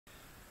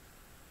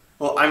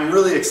Well, I'm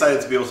really excited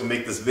to be able to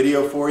make this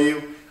video for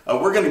you.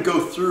 We're going to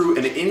go through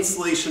an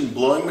insulation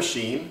blowing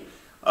machine,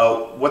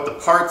 what the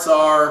parts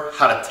are,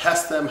 how to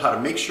test them, how to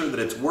make sure that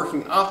it's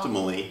working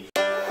optimally.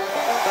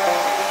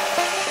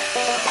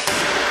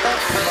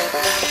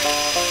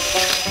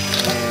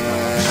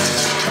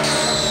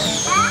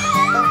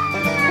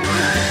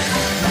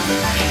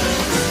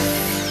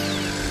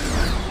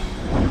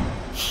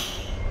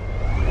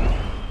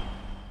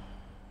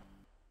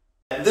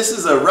 This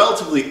is a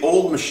relatively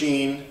old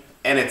machine,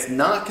 and it's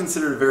not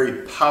considered a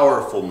very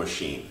powerful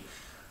machine.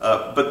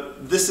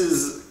 But this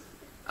is,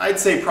 I'd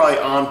say, probably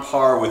on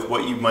par with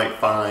what you might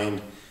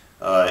find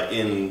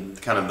in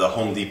kind of the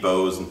Home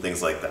Depots and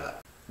things like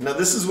that. Now,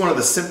 this is one of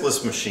the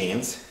simplest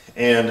machines,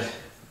 and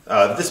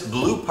this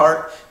blue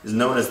part is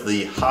known as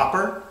the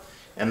hopper,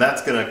 and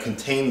that's going to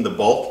contain the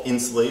bulk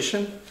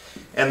insulation,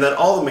 and then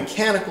all the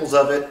mechanicals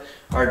of it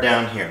are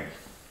down here.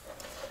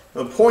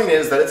 The point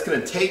is that it's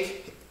going to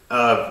take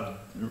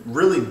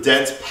really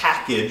dense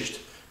packaged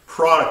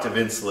product of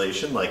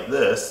insulation like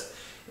this,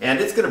 and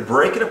it's going to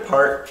break it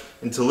apart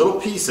into little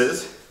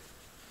pieces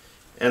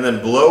and then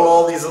blow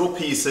all these little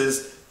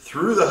pieces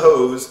through the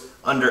hose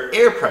under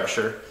air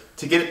pressure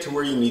to get it to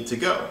where you need to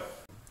go.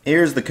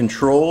 Here's the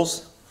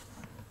controls.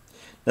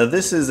 Now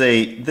this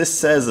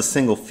says a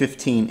single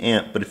 15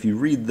 amp, but if you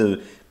read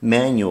the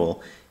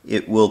manual,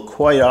 it will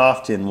quite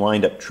often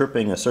wind up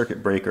tripping a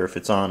circuit breaker if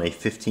it's on a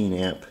 15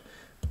 amp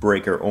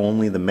breaker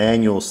only. The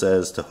manual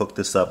says to hook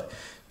this up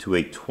to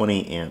a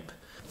 20 amp.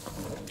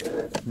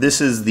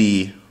 This is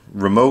the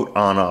remote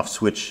on-off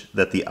switch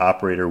that the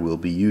operator will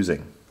be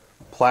using.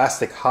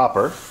 Plastic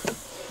hopper.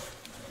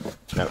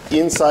 Now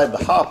inside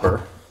the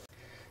hopper,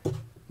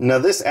 now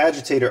this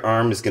agitator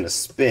arm is going to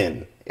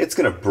spin. It's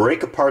going to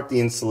break apart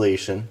the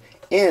insulation,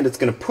 and it's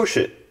going to push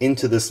it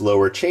into this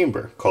lower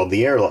chamber called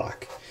the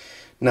airlock.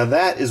 Now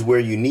that is where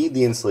you need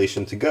the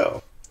insulation to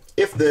go.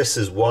 If this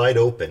is wide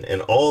open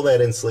and all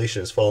that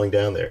insulation is falling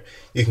down there,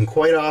 you can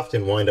quite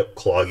often wind up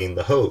clogging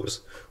the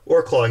hose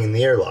or clogging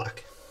the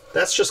airlock.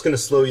 That's just going to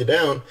slow you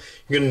down.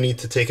 You're going to need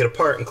to take it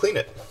apart and clean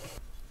it.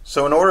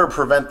 So in order to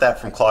prevent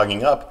that from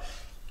clogging up,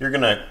 you're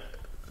going to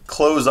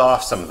close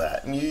off some of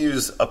that. And you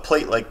use a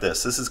plate like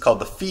this. This is called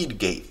the feed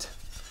gate.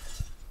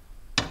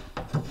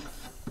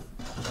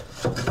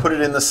 Put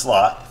it in the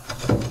slot.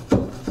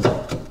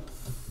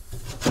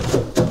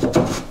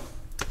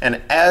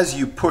 And as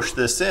you push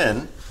this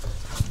in,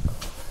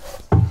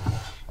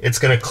 it's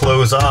going to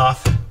close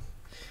off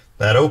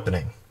that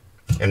opening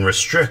and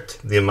restrict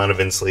the amount of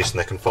insulation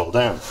that can fall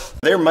down.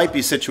 There might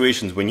be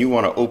situations when you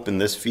want to open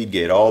this feed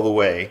gate all the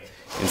way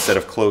instead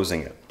of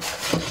closing it.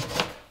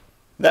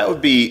 That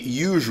would be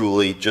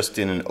usually just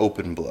in an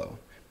open blow.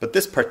 But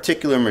this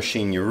particular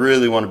machine, you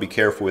really want to be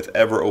careful with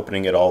ever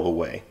opening it all the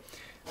way.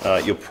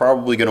 You're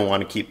probably going to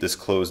want to keep this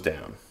closed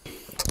down.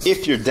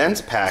 If you're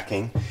dense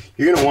packing,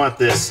 you're going to want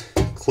this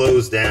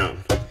closed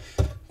down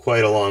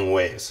quite a long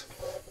ways.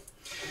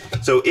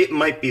 So it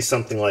might be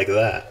something like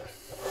that.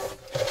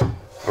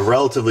 A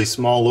relatively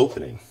small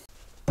opening.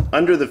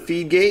 Under the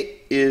feed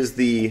gate is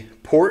the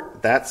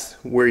port. That's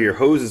where your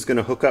hose is going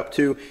to hook up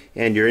to,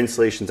 and your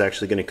insulation is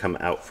actually going to come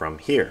out from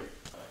here.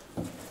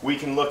 We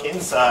can look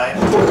inside.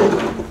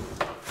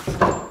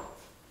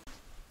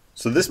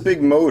 So this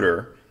big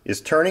motor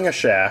is turning a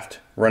shaft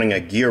running a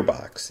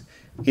gearbox.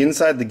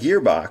 Inside the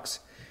gearbox,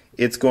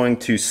 it's going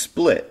to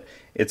split.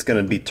 It's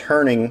going to be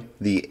turning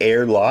the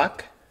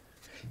airlock,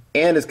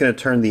 and it's going to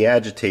turn the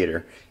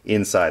agitator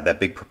inside,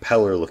 that big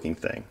propeller looking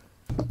thing.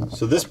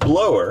 So this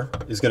blower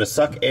is going to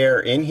suck air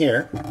in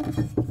here,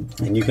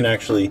 and you can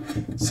actually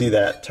see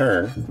that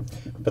turn,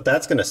 but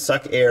that's going to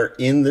suck air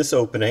in this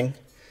opening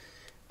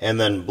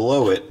and then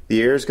blow it.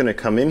 The air is going to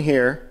come in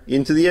here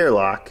into the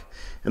airlock,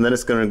 and then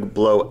it's going to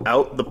blow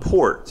out the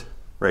port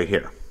right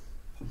here.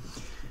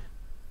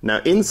 Now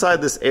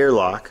inside this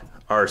airlock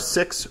are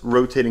 6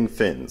 rotating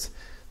fins.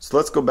 So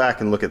let's go back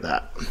and look at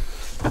that.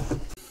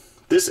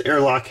 This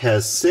airlock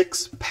has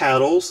 6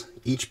 paddles.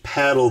 Each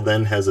paddle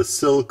then has a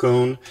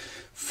silicone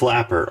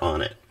flapper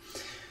on it.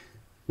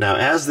 Now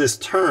as this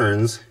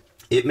turns,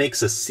 it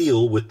makes a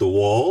seal with the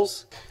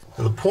walls.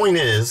 Now, the point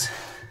is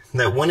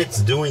that when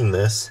it's doing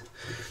this,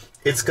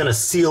 it's going to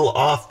seal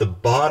off the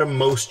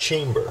bottommost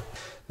chamber.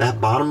 That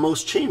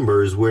bottommost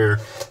chamber is where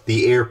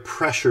the air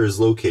pressure is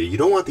located. You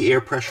don't want the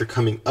air pressure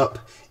coming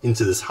up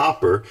into this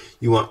hopper.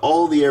 You want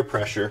all the air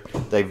pressure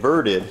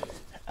diverted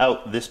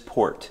out this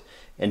port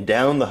and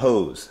down the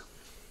hose.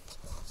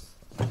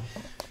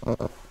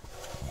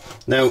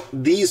 Now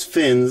these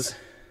fins,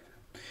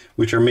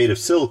 which are made of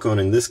silicone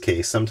in this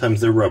case,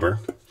 sometimes they're rubber,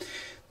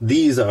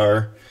 these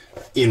are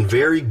in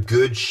very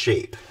good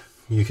shape.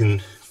 You can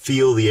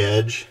feel the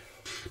edge.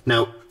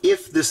 Now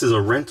if this is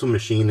a rental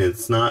machine and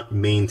it's not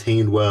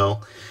maintained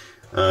well,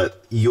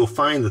 you'll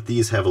find that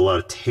these have a lot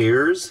of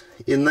tears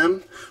in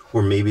them,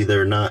 or maybe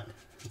they're not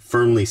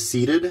firmly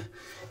seated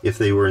if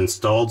they were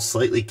installed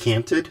slightly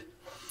canted.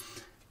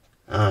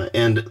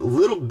 And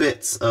little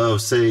bits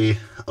of, say,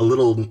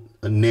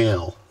 a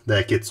nail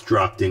that gets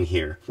dropped in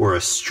here, or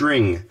a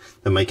string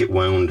that might get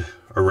wound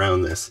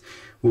around this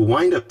will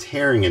wind up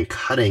tearing and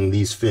cutting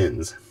these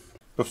fins.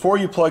 Before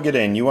you plug it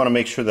in, you want to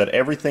make sure that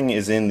everything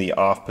is in the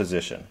off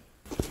position.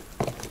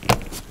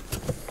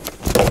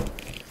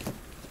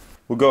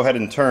 We'll go ahead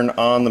and turn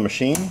on the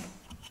machine,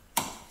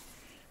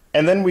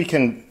 and then we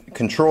can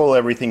control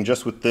everything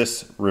just with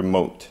this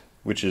remote,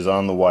 which is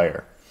on the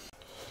wire.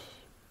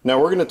 Now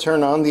we're going to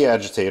turn on the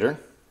agitator.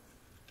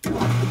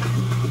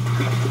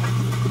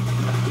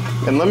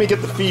 And let me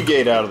get the feed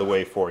gate out of the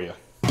way for you.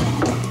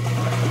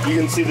 You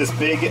can see this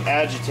big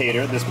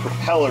agitator, this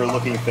propeller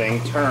looking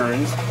thing,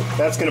 turns.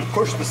 That's going to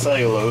push the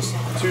cellulose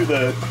to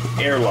the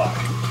airlock.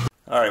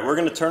 Alright, we're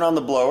going to turn on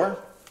the blower.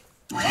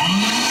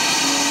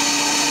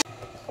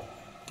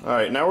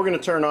 Alright, now we're going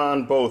to turn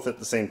on both at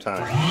the same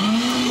time.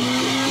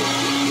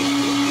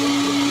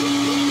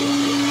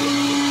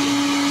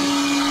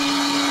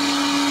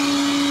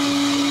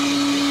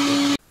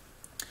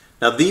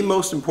 Now the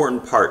most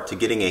important part to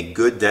getting a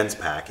good dense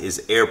pack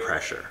is air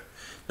pressure.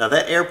 Now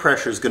that air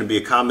pressure is going to be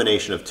a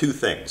combination of two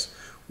things.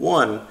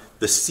 One,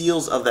 the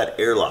seals of that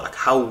airlock,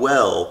 how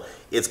well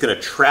it's going to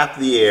trap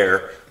the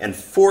air and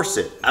force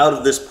it out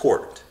of this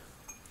port.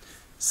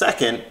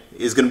 Second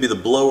is going to be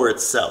the blower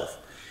itself.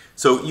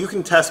 So you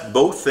can test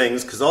both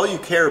things because all you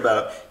care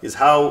about is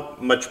how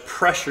much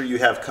pressure you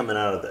have coming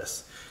out of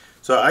this.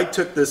 So I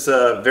took this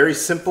very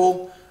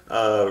simple,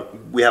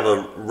 we have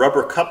a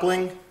rubber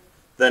coupling,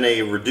 then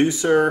a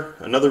reducer,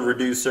 another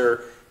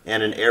reducer,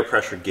 and an air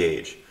pressure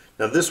gauge.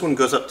 Now this one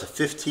goes up to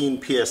 15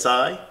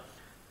 psi.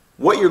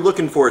 What you're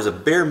looking for is a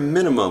bare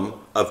minimum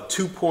of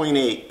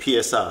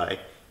 2.8 psi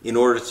in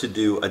order to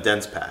do a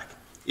dense pack.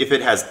 If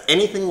it has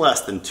anything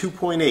less than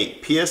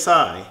 2.8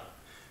 psi,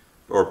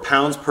 or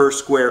pounds per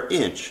square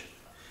inch,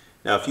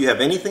 now if you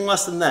have anything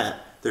less than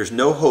that, there's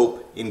no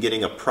hope in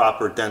getting a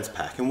proper dense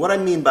pack. And what I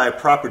mean by a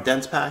proper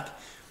dense pack,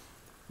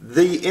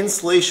 the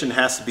insulation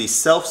has to be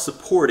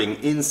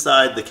self-supporting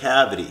inside the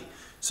cavity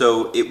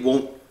so it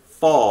won't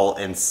fall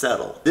and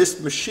settle.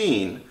 This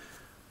machine,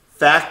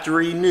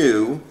 factory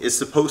new, is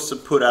supposed to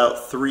put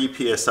out 3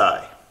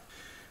 psi.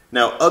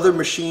 Now other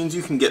machines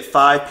you can get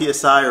 5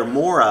 psi or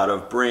more out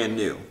of brand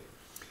new,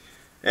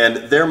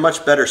 and they're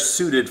much better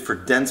suited for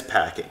dense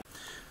packing.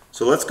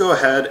 So let's go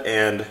ahead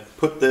and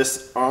put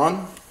this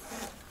on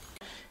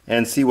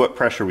and see what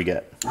pressure we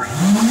get.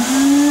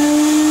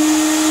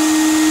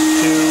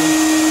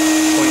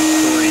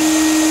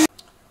 2.3.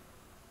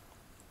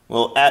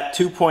 Well, at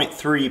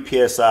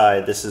 2.3 psi,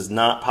 this is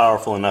not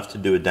powerful enough to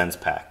do a dense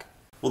pack.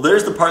 Well,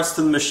 there's the parts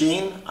to the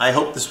machine. I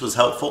hope this was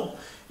helpful.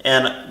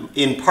 And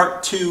in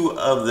part 2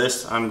 of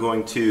this, I'm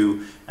going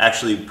to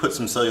actually put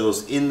some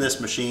cellulose in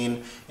this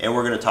machine, and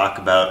we're going to talk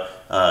about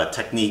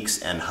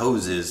techniques and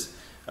hoses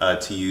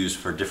to use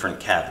for different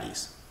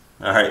cavities.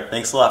 Alright,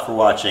 thanks a lot for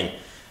watching.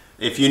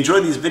 If you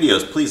enjoyed these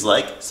videos, please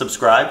like,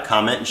 subscribe,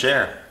 comment, and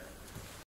share.